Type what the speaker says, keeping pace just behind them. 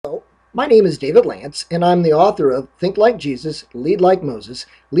My name is David Lance, and I'm the author of Think Like Jesus, Lead Like Moses,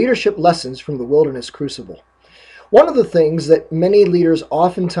 Leadership Lessons from the Wilderness Crucible. One of the things that many leaders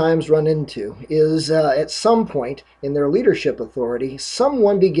oftentimes run into is at some point in their leadership authority,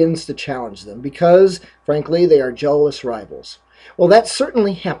 someone begins to challenge them because, frankly, they are jealous rivals. Well, that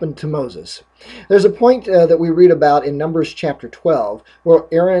certainly happened to Moses. There's a point that we read about in Numbers chapter 12 where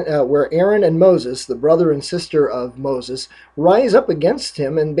Aaron and Moses, the brother and sister of Moses, rise up against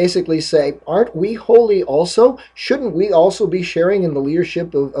him and basically say, "Aren't we holy also? Shouldn't we also be sharing in the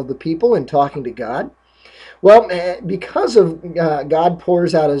leadership of the people and talking to God?" Well, because of God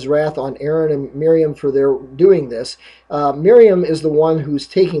pours out his wrath on Aaron and Miriam for their doing this, Miriam is the one who's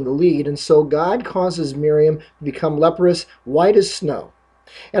taking the lead, and so God causes Miriam to become leprous, white as snow.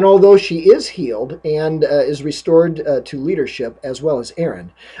 And although she is healed and is restored to leadership as well as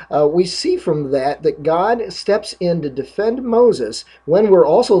Aaron, we see from that God steps in to defend Moses when we're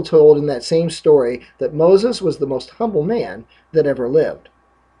also told in that same story that Moses was the most humble man that ever lived.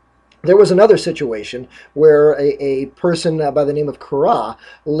 There was another situation where a person by the name of Korah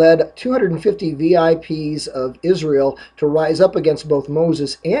led 250 VIPs of Israel to rise up against both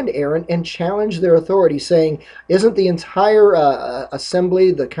Moses and Aaron and challenge their authority, saying, "Isn't the entire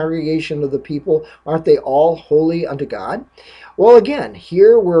assembly, the congregation of the people, aren't they all holy unto God?" Well, again,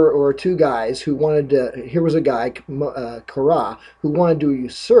 here were two guys who wanted to. Here was a guy, Korah, who wanted to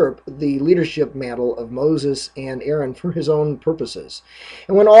usurp the leadership mantle of Moses and Aaron for his own purposes.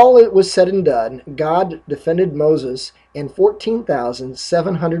 And when all it was said and done, God defended Moses, and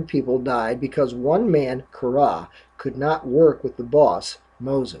 14,700 people died because one man, Korah, could not work with the boss,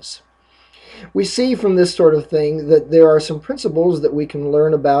 Moses. We see from this sort of thing that there are some principles that we can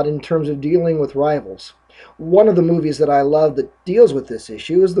learn about in terms of dealing with rivals. One of the movies that I love that deals with this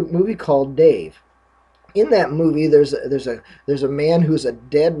issue is the movie called Dave. In that movie, there's a man who's a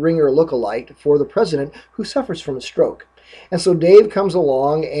dead ringer lookalike for the president who suffers from a stroke. And so Dave comes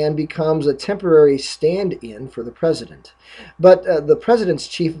along and becomes a temporary stand-in for the president. But the president's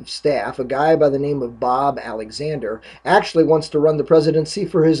chief of staff, a guy by the name of Bob Alexander, actually wants to run the presidency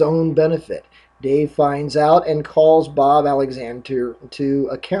for his own benefit. Dave finds out and calls Bob Alexander to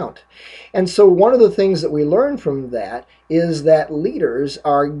account. And so one of the things that we learn from that is that leaders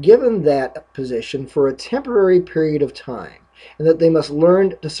are given that position for a temporary period of time, and that they must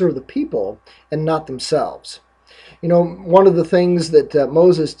learn to serve the people and not themselves. You know, one of the things that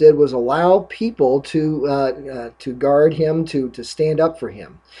Moses did was allow people to guard him, to stand up for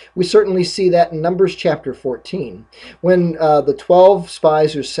him. We certainly see that in Numbers chapter 14. When the 12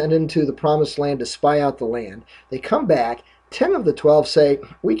 spies are sent into the promised land to spy out the land, they come back. 10 of the 12 say,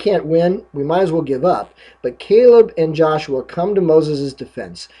 "We can't win, we might as well give up." But Caleb and Joshua come to Moses'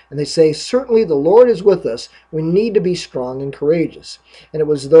 defense, and they say, "Certainly the Lord is with us. We need to be strong and courageous." And it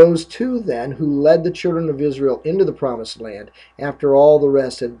was those two then who led the children of Israel into the promised land after all the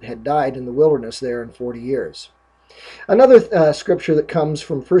rest had died in the wilderness there in 40 years. Another scripture that comes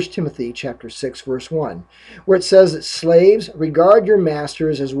from 1 Timothy chapter 6, verse 1, where it says that slaves, regard your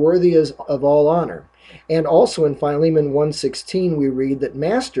masters as worthy of all honor. And also in Philemon 1:16 we read that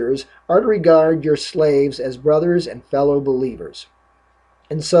masters are to regard your slaves as brothers and fellow believers.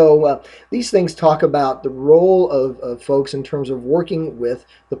 And so these things talk about the role of folks in terms of working with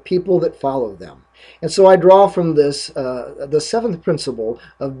the people that follow them. And so I draw from this the seventh principle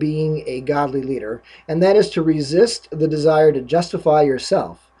of being a godly leader, and that is to resist the desire to justify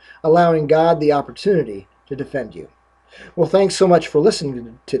yourself, allowing God the opportunity to defend you. Well, thanks so much for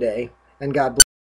listening today, and God bless.